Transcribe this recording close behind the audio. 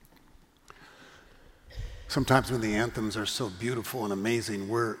Sometimes when the anthems are so beautiful and amazing,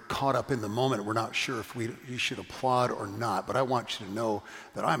 we're caught up in the moment. We're not sure if we should applaud or not. But I want you to know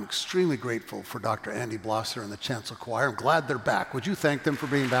that I'm extremely grateful for Dr. Andy Blosser and the Chancel Choir. I'm glad they're back. Would you thank them for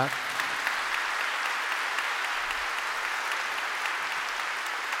being back?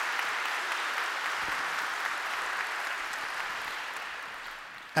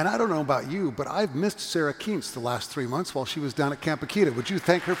 And I don't know about you, but I've missed Sarah Keents the last 3 months while she was down at Camp Akita. Would you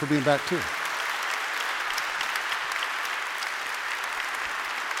thank her for being back too?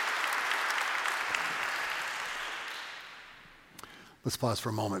 Let's pause for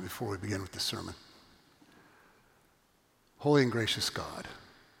a moment before we begin with the sermon. Holy and gracious God,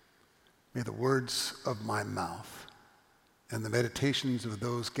 may the words of my mouth and the meditations of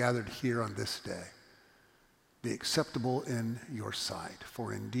those gathered here on this day be acceptable in your sight,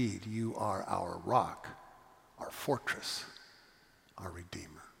 for indeed you are our rock, our fortress, our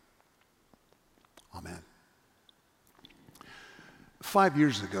Redeemer. Amen. 5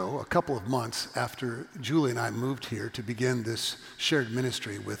 years ago, a couple of months after Julie and I moved here to begin this shared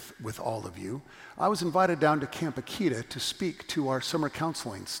ministry with all of you, I was invited down to Camp Akita to speak to our summer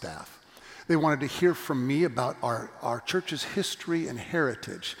counseling staff. They wanted to hear from me about our church's history and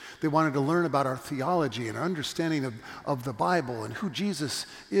heritage. They wanted to learn about our theology and our understanding of the Bible and who Jesus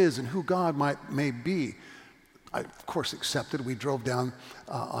is and who God may be. I, of course, accepted. We drove down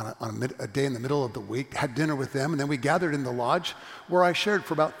on a day in the middle of the week, had dinner with them, and then we gathered in the lodge where I shared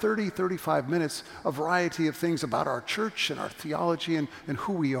for about 35 minutes a variety of things about our church and our theology and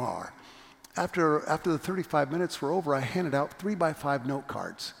who we are. After the 35 minutes were over, I handed out 3x5 note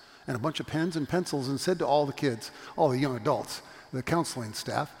cards and a bunch of pens and pencils and said to all the kids, all the young adults, the counseling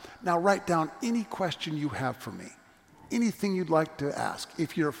staff, now write down any question you have for me, anything you'd like to ask.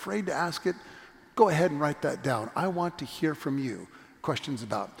 If you're afraid to ask it, go ahead and write that down. I want to hear from you. Questions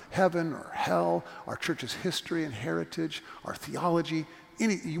about heaven or hell, our church's history and heritage, our theology.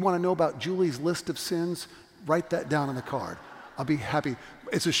 You want to know about Julie's list of sins? Write that down on the card. I'll be happy.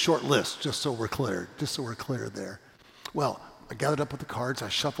 It's a short list, just so we're clear there. Well, I gathered up with the cards. I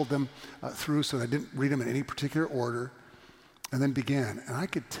shuffled them through so that I didn't read them in any particular order, and then began. And I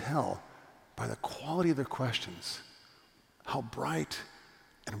could tell by the quality of their questions how bright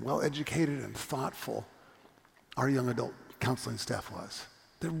and well-educated and thoughtful our young adult counseling staff was.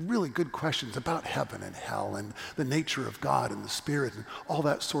 They're really good questions about heaven and hell and the nature of God and the Spirit and all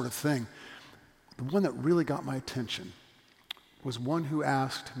that sort of thing. The one that really got my attention was one who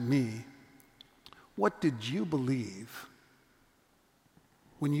asked me, what did you believe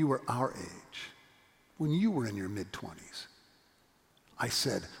when you were our age, when you were in your mid-20s? I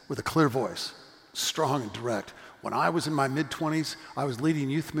said with a clear voice, strong and direct, when I was in my mid-20s, I was leading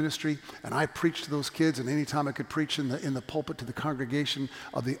youth ministry, and I preached to those kids, and anytime I could preach in the pulpit to the congregation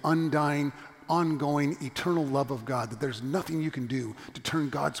of the undying, ongoing, eternal love of God, that there's nothing you can do to turn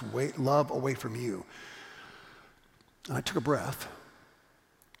God's love away from you. And I took a breath,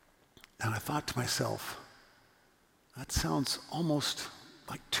 and I thought to myself, that sounds almost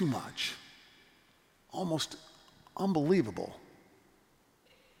like too much, almost unbelievable.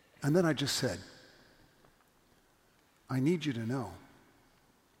 And then I just said, I need you to know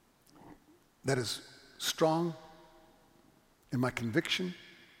that as strong in my conviction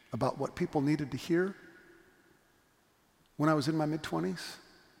about what people needed to hear when I was in my mid-20s,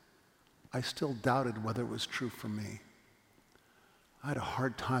 I still doubted whether it was true for me. I had a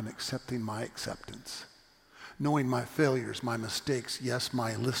hard time accepting my acceptance, knowing my failures, my mistakes, yes,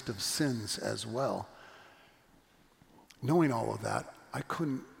 my list of sins as well. Knowing all of that, I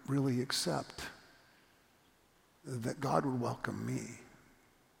couldn't really accept that God would welcome me.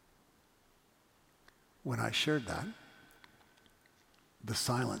 When I shared that, the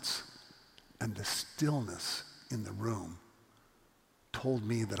silence and the stillness in the room told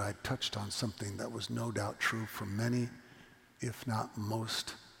me that I'd touched on something that was no doubt true for many, if not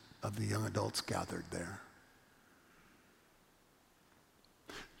most, of the young adults gathered there.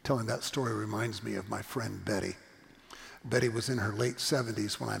 Telling that story reminds me of my friend Betty. Betty was in her late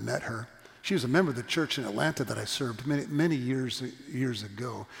 70s when I met her. She was a member of the church in Atlanta that I served many years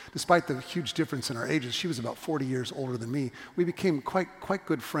ago. Despite the huge difference in our ages, she was about 40 years older than me. We became quite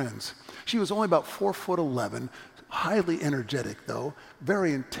good friends. She was only about 4'11", highly energetic though,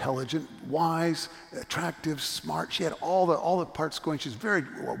 very intelligent, wise, attractive, smart. She had all the parts going. She's very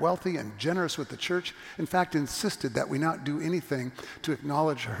wealthy and generous with the church. In fact, insisted that we not do anything to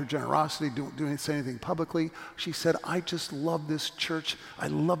acknowledge her generosity, don't say anything publicly. She said, I just love this church. I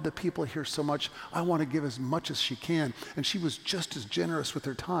love the people here so much. I want to give as much as she can. And she was just as generous with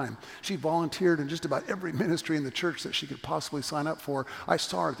her time. She volunteered in just about every ministry in the church that she could possibly sign up for. I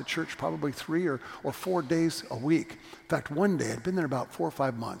saw her at the church probably 3 or 4 days a week. In fact, one day, I'd been there about 4 or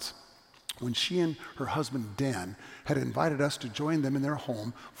 5 months, when she and her husband, Dan, had invited us to join them in their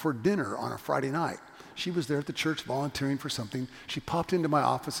home for dinner on a Friday night. She was there at the church volunteering for something. She popped into my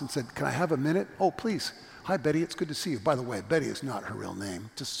office and said, can I have a minute? Oh, please. Hi, Betty. It's good to see you. By the way, Betty is not her real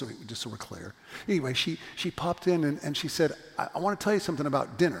name, just so we're clear. Anyway, she popped in and she said, I want to tell you something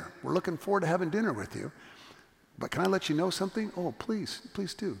about dinner. We're looking forward to having dinner with you. But can I let you know something? Oh, please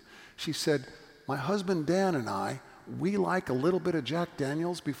do. She said, my husband Dan and I, we like a little bit of Jack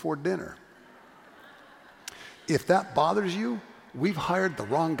Daniels before dinner. If that bothers you, we've hired the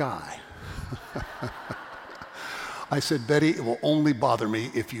wrong guy. I said, Betty, it will only bother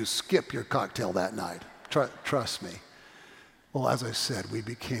me if you skip your cocktail that night. Trust me. Well, as I said, we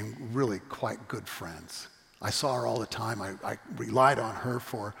became really quite good friends. I saw her all the time. I relied on her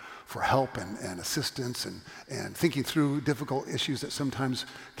for help and assistance and thinking through difficult issues that sometimes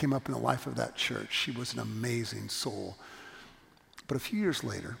came up in the life of that church. She was an amazing soul. But a few years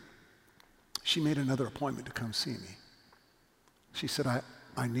later, she made another appointment to come see me. She said,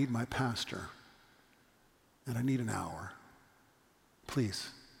 I need my pastor, and I need an hour. Please,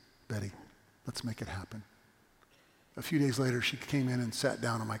 Betty, let's make it happen. A few days later, she came in and sat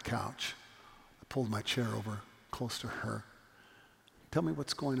down on my couch. Pulled my chair over close to her. Tell me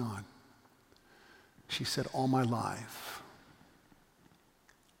what's going on. She said, all my life,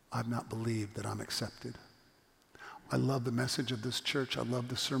 I've not believed that I'm accepted. I love the message of this church. I love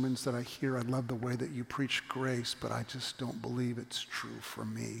the sermons that I hear. I love the way that you preach grace, but I just don't believe it's true for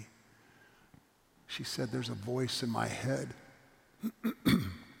me. She said, there's a voice in my head. The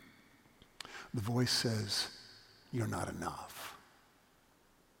voice says, you're not enough.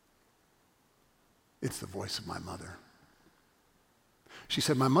 It's the voice of my mother. She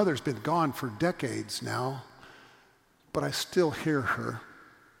said, my mother's been gone for decades now, but I still hear her.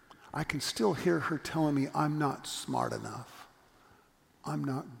 I can still hear her telling me I'm not smart enough. I'm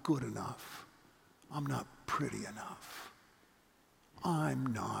not good enough. I'm not pretty enough. I'm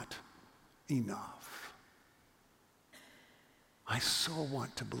not enough. I so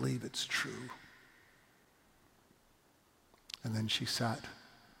want to believe it's true. And then she sat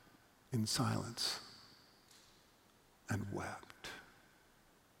in silence and wept.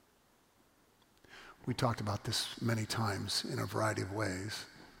 We talked about this many times in a variety of ways.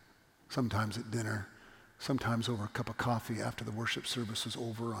 Sometimes at dinner, sometimes over a cup of coffee after the worship service was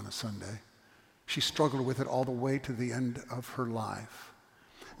over on a Sunday. She struggled with it all the way to the end of her life.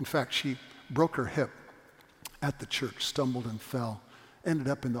 In fact, she broke her hip at the church, stumbled and fell, ended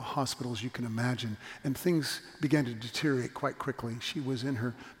up in the hospital, as you can imagine, and things began to deteriorate quite quickly. She was in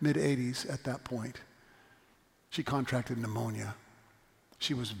her mid-80s at that point. She contracted pneumonia.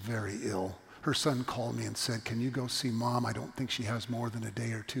 She was very ill. Her son called me and said, can you go see Mom? I don't think she has more than a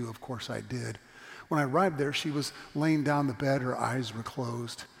day or two. Of course I did. When I arrived there, she was laying down the bed. Her eyes were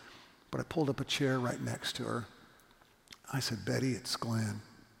closed. But I pulled up a chair right next to her. I said, Betty, it's Glenn.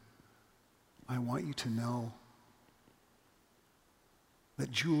 I want you to know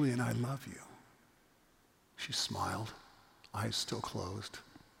that Julie and I love you. She smiled, eyes still closed,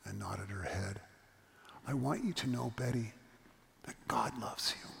 and nodded her head. I want you to know, Betty, that God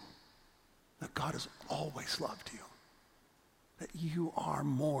loves you, that God has always loved you, that you are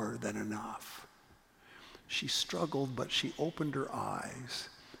more than enough. She struggled, but she opened her eyes,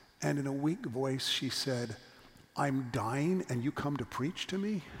 and in a weak voice she said, I'm dying and you come to preach to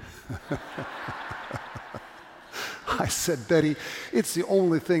me? I said, Betty, it's the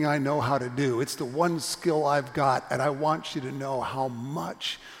only thing I know how to do. It's the one skill I've got, and I want you to know how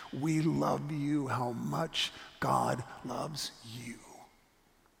much we love you, how much God loves you.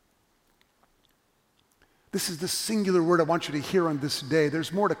 This is the singular word I want you to hear on this day.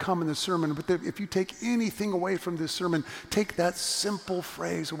 There's more to come in the sermon, but if you take anything away from this sermon, take that simple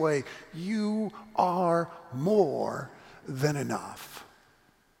phrase away. You are more than enough.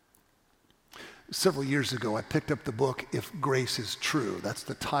 Several years ago, I picked up the book, If Grace is True. That's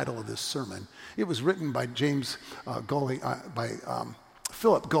the title of this sermon. It was written by James Gully, by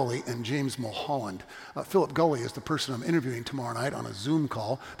Philip Gulley and James Mulholland. Philip Gulley is the person I'm interviewing tomorrow night on a Zoom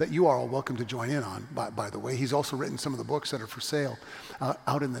call that you are all welcome to join in on, by the way. He's also written some of the books that are for sale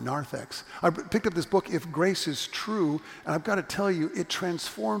out in the narthex. I picked up this book, If Grace is True, and I've got to tell you, it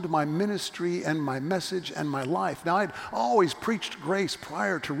transformed my ministry and my message and my life. Now, I'd always preached grace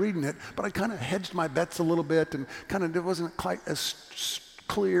prior to reading it, but I kind of hedged my bets a little bit and it wasn't quite as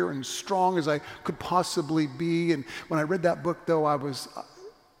clear and strong as I could possibly be. And when I read that book, though, I was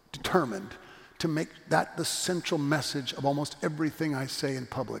determined to make that the central message of almost everything I say in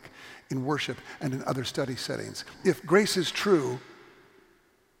public, in worship, and in other study settings. If grace is true,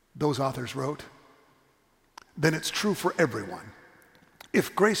 those authors wrote, then it's true for everyone.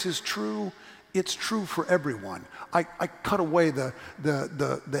 If grace is true, it's true for everyone. I cut away the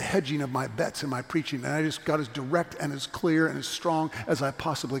hedging of my bets in my preaching, and I just got as direct and as clear and as strong as I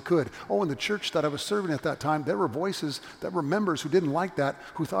possibly could. Oh, in the church that I was serving at that time, there were voices, that were members who didn't like that,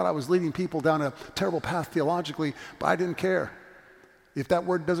 who thought I was leading people down a terrible path theologically, but I didn't care. If that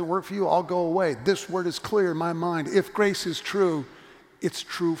word doesn't work for you, I'll go away. This word is clear in my mind. If grace is true, it's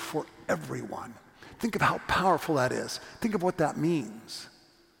true for everyone. Think of how powerful that is. Think of what that means.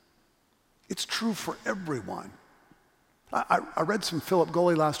 It's true for everyone. I read some Philip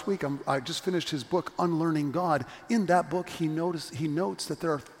Gulley last week. I just finished his book, Unlearning God. In that book, he notes that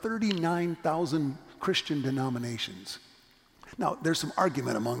there are 39,000 Christian denominations. Now, there's some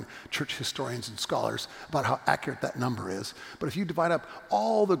argument among church historians and scholars about how accurate that number is. But if you divide up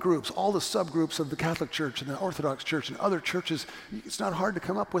all the groups, all the subgroups of the Catholic Church and the Orthodox Church and other churches, it's not hard to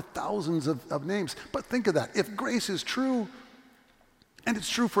come up with thousands of names. But think of that. If grace is true, and it's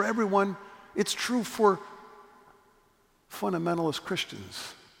true for everyone, it's true for fundamentalist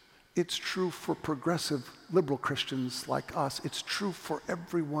Christians. It's true for progressive liberal Christians like us. It's true for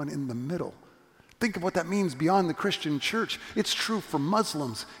everyone in the middle. Think of what that means beyond the Christian church. It's true for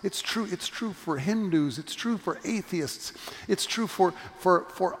Muslims. It's true for Hindus. It's true for atheists. It's true for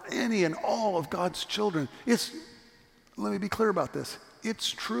any and all of God's children. Let me be clear about this. It's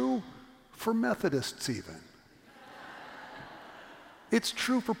true for Methodists even. It's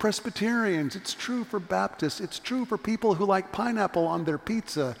true for Presbyterians. It's true for Baptists. It's true for people who like pineapple on their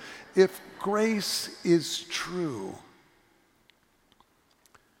pizza. If grace is true,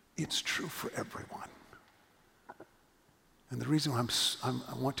 it's true for everyone. And the reason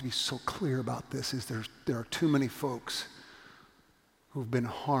I want to be so clear about this is there are too many folks who've been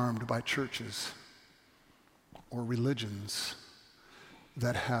harmed by churches or religions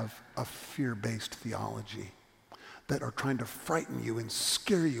that have a fear-based theology, that are trying to frighten you and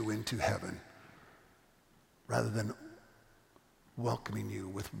scare you into heaven rather than welcoming you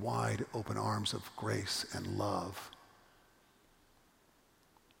with wide open arms of grace and love.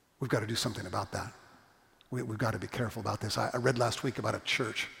 We've got to do something about that. We've got to be careful about this. I read last week about a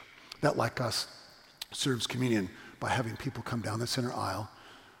church that, like us, serves communion by having people come down the center aisle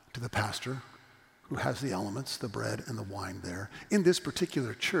to the pastor who has the elements, the bread and the wine there. In this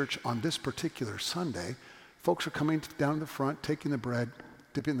particular church, on this particular Sunday, folks are coming down to the front, taking the bread,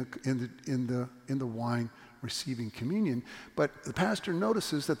 dipping in the wine, receiving communion. But the pastor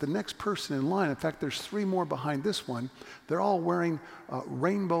notices that the next person in line, in fact, there's 3 more behind this one, they're all wearing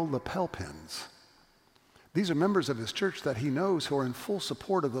rainbow lapel pins. These are members of his church that he knows who are in full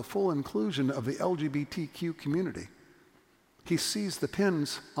support of the full inclusion of the LGBTQ community. He sees the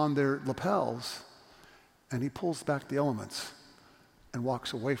pins on their lapels, and he pulls back the elements and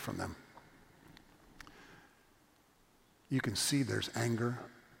walks away from them. You can see there's anger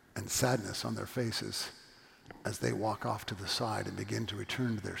and sadness on their faces as they walk off to the side and begin to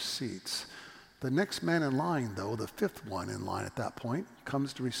return to their seats. The next man in line, though, the 5th one in line at that point,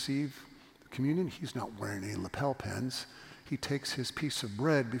 comes to receive communion. He's not wearing any lapel pins. He takes his piece of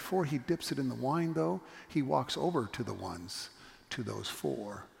bread. Before he dips it in the wine, though, he walks over to those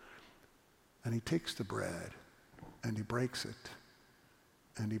 4, and he takes the bread, and he breaks it,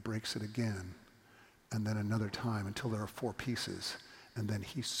 and he breaks it again, and then another time until there are 4 pieces. And then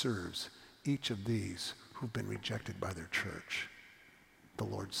he serves each of these who've been rejected by their church. The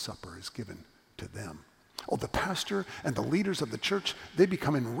Lord's Supper is given to them. Oh, the pastor and the leaders of the church, they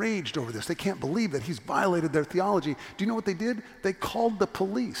become enraged over this. They can't believe that he's violated their theology. Do you know what they did? They called the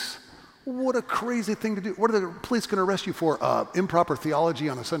police. What a crazy thing to do. What are the police going to arrest you for? Improper theology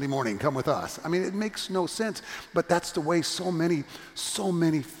on a Sunday morning. Come with us. I mean, it makes no sense. But that's the way so many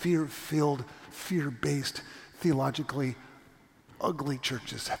fear-filled, fear-based, theologically ugly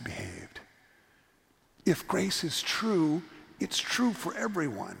churches have behaved. If grace is true, it's true for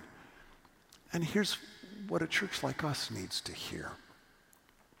everyone. And here's what a church like us needs to hear.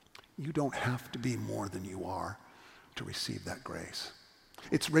 You don't have to be more than you are to receive that grace.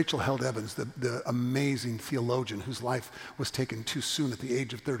 It's Rachel Held Evans, the amazing theologian whose life was taken too soon at the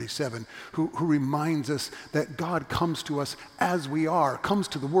age of 37, who reminds us that God comes to us as we are, comes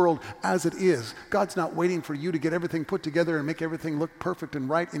to the world as it is. God's not waiting for you to get everything put together and make everything look perfect and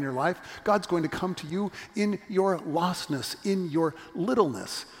right in your life. God's going to come to you in your lostness, in your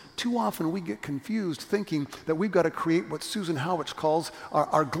littleness. Too often we get confused thinking that we've got to create what Susan Howitz calls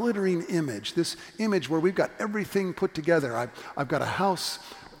our glittering image, this image where we've got everything put together. I've got a house,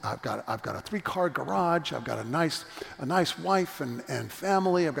 I've got a 3-car garage, I've got a nice wife and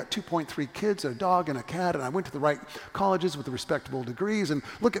family, I've got 2.3 kids, a dog and a cat, and I went to the right colleges with the respectable degrees, and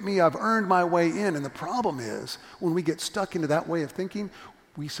look at me, I've earned my way in. And the problem is, when we get stuck into that way of thinking,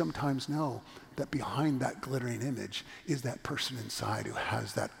 we sometimes know that behind that glittering image is that person inside who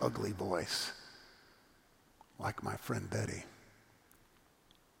has that ugly voice, like my friend Betty,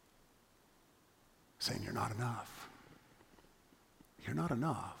 saying, "You're not enough. You're not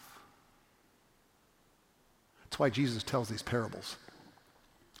enough." That's why Jesus tells these parables.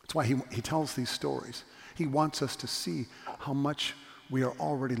 That's why he tells these stories. He wants us to see how much we are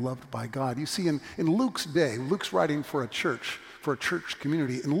already loved by God. You see, in Luke's day, Luke's writing for a church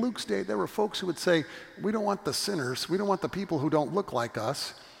community. In Luke's day, there were folks who would say, we don't want the sinners, we don't want the people who don't look like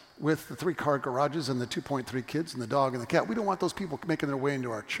us with the 3-car garages and the 2.3 kids and the dog and the cat. We don't want those people making their way into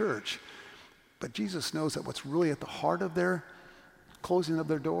our church. But Jesus knows that what's really at the heart of their closing of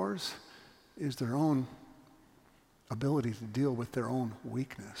their doors is their own ability to deal with their own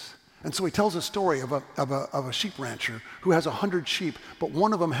weakness. And so he tells a story of a sheep rancher who has 100 sheep, but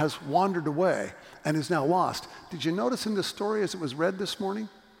one of them has wandered away and is now lost. Did you notice in the story as it was read this morning?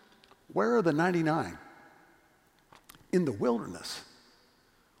 Where are the 99? In the wilderness.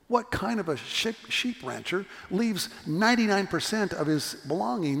 What kind of a sheep rancher leaves 99% of his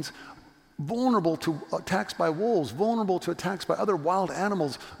belongings vulnerable to attacks by wolves, vulnerable to attacks by other wild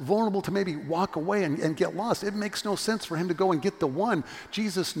animals, vulnerable to maybe walk away and get lost? It makes no sense for him to go and get the one.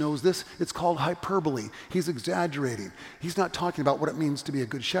 Jesus knows this. It's called hyperbole. He's exaggerating. He's not talking about what it means to be a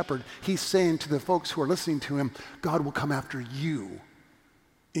good shepherd. He's saying to the folks who are listening to him, God will come after you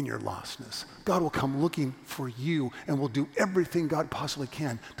in your lostness. God will come looking for you and will do everything God possibly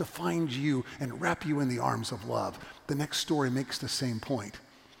can to find you and wrap you in the arms of love. The next story makes the same point.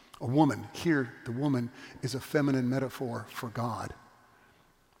 A woman, here the woman is a feminine metaphor for God.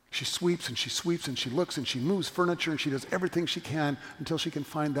 She sweeps and she sweeps and she looks and she moves furniture and she does everything she can until she can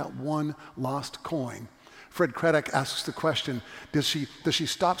find that one lost coin. Fred Craddock asks the question, does she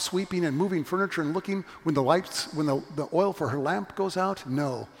stop sweeping and moving furniture and looking when the oil for her lamp goes out?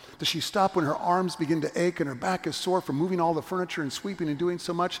 No. Does she stop when her arms begin to ache and her back is sore from moving all the furniture and sweeping and doing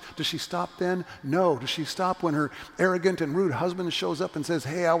so much? Does she stop then? No. Does she stop when her arrogant and rude husband shows up and says,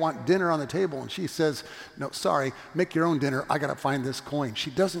 hey, I want dinner on the table? And she says, no, sorry, make your own dinner. I got to find this coin. She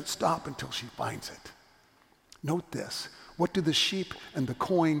doesn't stop until she finds it. Note this. What do the sheep and the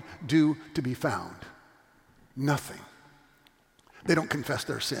coin do to be found? Nothing. They don't confess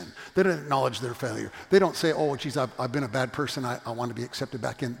their sin. They don't acknowledge their failure. They don't say, oh, geez, I've been a bad person. I want to be accepted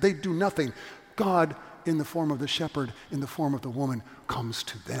back in. They do nothing. God, in the form of the shepherd, in the form of the woman, comes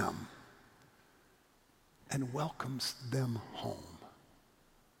to them and welcomes them home.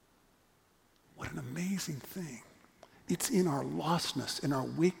 What an amazing thing. It's in our lostness, in our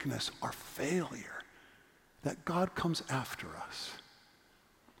weakness, our failure, that God comes after us.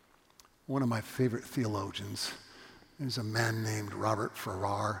 One of my favorite theologians is a man named Robert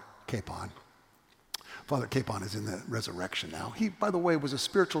Farrar Capon. Father Capon is in the resurrection now. He, by the way, was a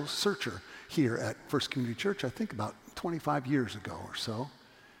spiritual searcher here at First Community Church, I think about 25 years ago or so.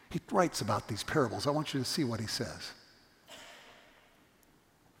 He writes about these parables. I want you to see what he says.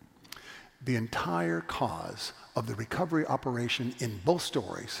 The entire cause of the recovery operation in both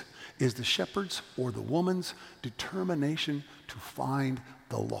stories is the shepherd's or the woman's determination to find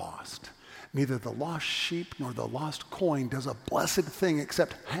the lost. Neither the lost sheep nor the lost coin does a blessed thing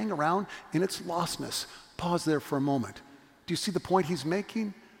except hang around in its lostness. Pause there for a moment. Do you see the point he's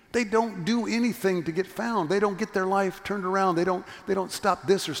making? They don't do anything to get found. They don't get their life turned around. They don't stop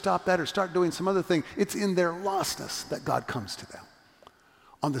this or stop that or start doing some other thing. It's in their lostness that God comes to them.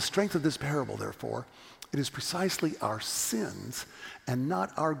 On the strength of this parable, therefore, it is precisely our sins and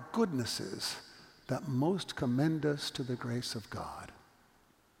not our goodnesses that most commend us to the grace of God.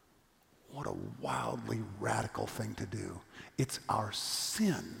 What a wildly radical thing to do. It's our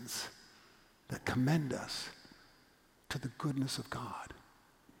sins that commend us to the goodness of God,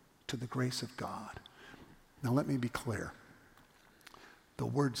 to the grace of God. Now let me be clear. The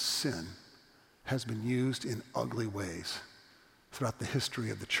word sin has been used in ugly ways throughout the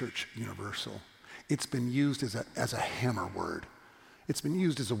history of the Church Universal. It's been used as a hammer word. It's been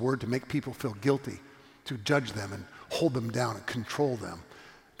used as a word to make people feel guilty, to judge them and hold them down and control them.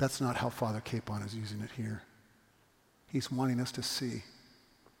 That's not how Father Capon is using it here. He's wanting us to see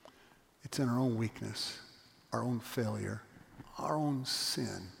it's in our own weakness, our own failure, our own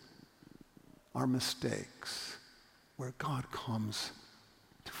sin, our mistakes, where God comes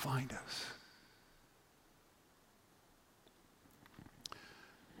to find us.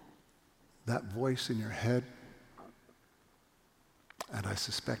 That voice in your head, and I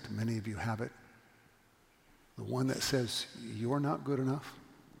suspect many of you have it, the one that says, you're not good enough,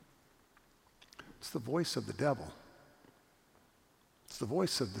 it's the voice of the devil. It's the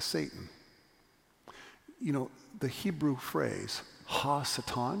voice of the Satan. You know, the Hebrew phrase,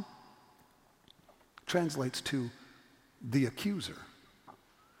 ha-satan, translates to the accuser.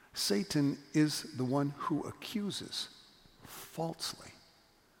 Satan is the one who accuses falsely.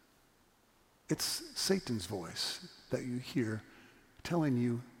 It's Satan's voice that you hear telling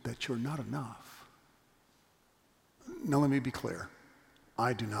you that you're not enough. Now let me be clear.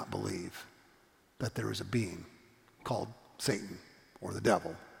 I do not believe that there is a being called Satan or the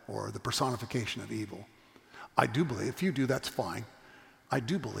devil or the personification of evil. I do believe, if you do, that's fine. I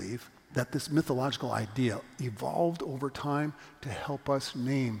do believe that this mythological idea evolved over time to help us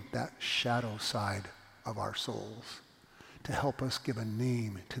name that shadow side of our souls, to help us give a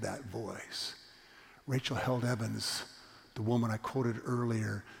name to that voice. Rachel Held Evans, the woman I quoted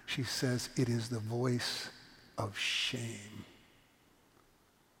earlier, she says, it is the voice of shame.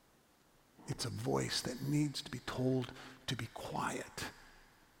 It's a voice that needs to be told to be quiet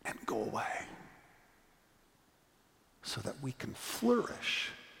and go away so that we can flourish.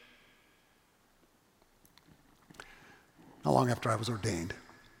 Not long after I was ordained,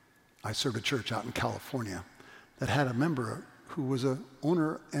 I served a church out in California that had a member who was an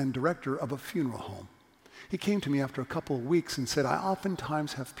owner and director of a funeral home. He came to me after a couple of weeks and said, I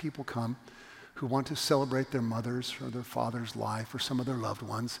oftentimes have people come who want to celebrate their mother's or their father's life or some of their loved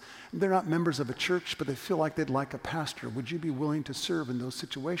ones. They're not members of a church, but they feel like they'd like a pastor. Would you be willing to serve in those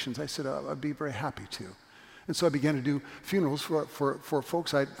situations? I said, I'd be very happy to. And so I began to do funerals for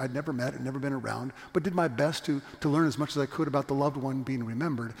folks I'd never met and never been around, but did my best to learn as much as I could about the loved one being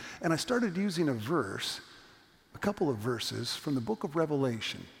remembered. And I started using a couple of verses from the book of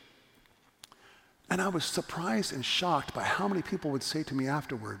Revelation. And I was surprised and shocked by how many people would say to me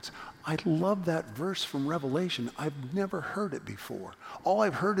afterwards, I love that verse from Revelation. I've never heard it before. All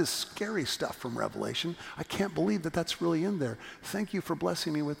I've heard is scary stuff from Revelation. I can't believe that that's really in there. Thank you for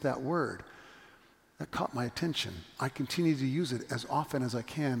blessing me with that word. That caught my attention. I continue to use it as often as I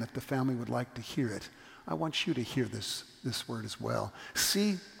can if the family would like to hear it. I want you to hear this word as well.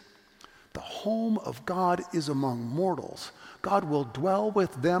 See, the home of God is among mortals. God will dwell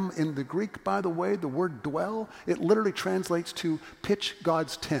with them. In the Greek, by the way, the word dwell, it literally translates to pitch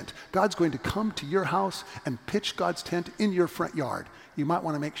God's tent. God's going to come to your house and pitch God's tent in your front yard. You might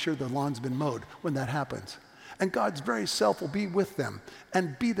want to make sure the lawn's been mowed when that happens. And God's very self will be with them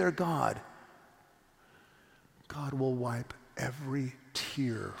and be their God. God will wipe every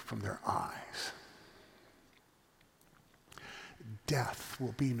tear from their eyes. Death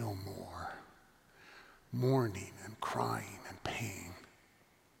will be no more. Mourning and crying and pain.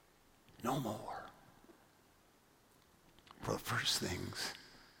 No more. For the first things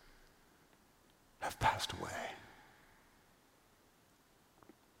have passed away.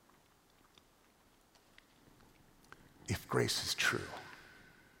 If grace is true,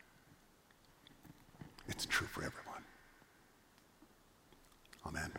 it's true for everyone. Amen.